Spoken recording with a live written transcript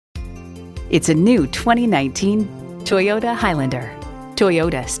It's a new 2019 Toyota Highlander.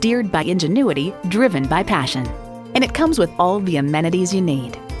 Toyota, steered by ingenuity, driven by passion. And it comes with all the amenities you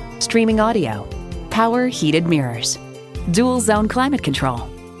need. Streaming audio, power heated mirrors, dual zone climate control,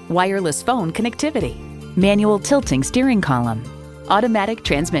 wireless phone connectivity, manual tilting steering column, automatic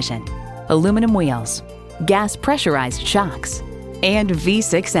transmission, aluminum wheels, gas pressurized shocks, and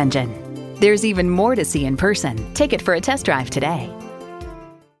V6 engine. There's even more to see in person. Take it for a test drive today.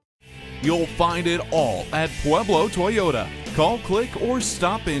 You'll find it all at Pueblo Toyota. Call, click, or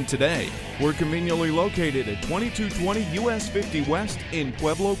stop in today. We're conveniently located at 2220 US 50 West in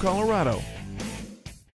Pueblo, Colorado.